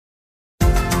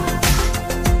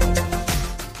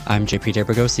I'm JP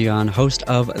DeBragosian, host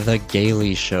of The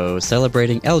Gaily Show,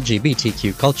 celebrating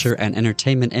LGBTQ culture and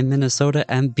entertainment in Minnesota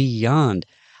and beyond.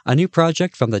 A new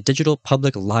project from the Digital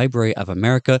Public Library of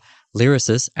America,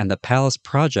 Lyrasis, and the Palace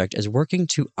Project is working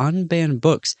to unban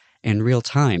books in real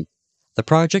time. The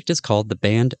project is called the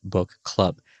Banned Book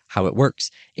Club. How it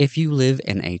works: if you live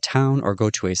in a town or go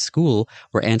to a school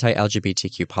where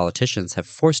anti-LGBTQ politicians have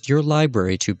forced your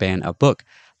library to ban a book,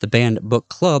 the Banned Book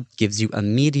Club gives you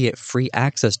immediate free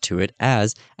access to it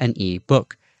as an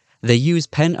e-book. They use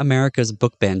PEN America's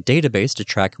book ban database to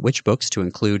track which books to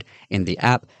include in the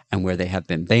app and where they have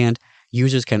been banned.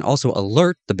 Users can also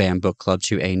alert the Banned Book Club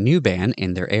to a new ban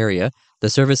in their area. The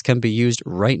service can be used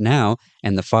right now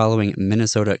in the following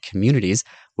Minnesota communities.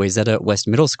 Wayzata West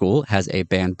Middle School has a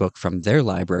banned book from their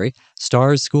library.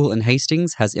 Stars School in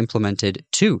Hastings has implemented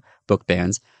 2 book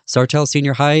bans. Sartell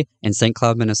Senior High in St.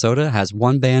 Cloud, Minnesota has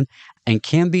 1 ban, and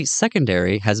Canby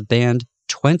Secondary has banned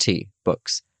 20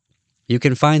 books. You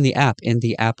can find the app in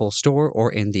the Apple Store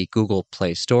or in the Google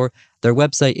Play Store. Their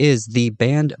website is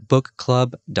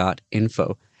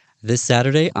thebannedbookclub.info. This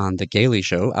Saturday on The Gaily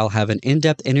Show, I'll have an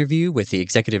in-depth interview with the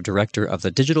Executive Director of the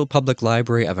Digital Public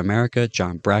Library of America,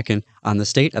 John Bracken, on the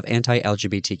state of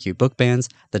anti-LGBTQ book bans,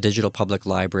 the Digital Public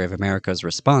Library of America's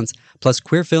response, plus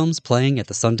queer films playing at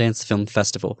the Sundance Film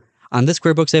Festival. On This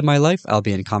Queer Book Saved My Life, I'll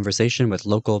be in conversation with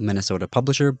local Minnesota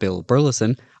publisher Bill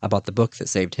Burleson about the book that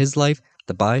saved his life,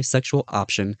 The Bisexual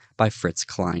Option by Fritz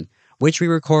Klein, which we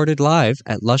recorded live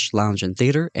at Lush Lounge and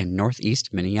Theater in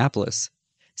Northeast Minneapolis.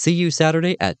 See you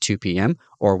Saturday at 2 p.m.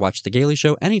 or watch The Gaily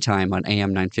Show anytime on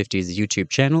AM 950's YouTube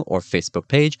channel or Facebook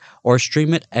page, or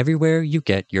stream it everywhere you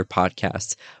get your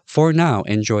podcasts. For now,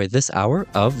 enjoy this hour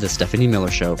of The Stephanie Miller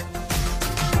Show.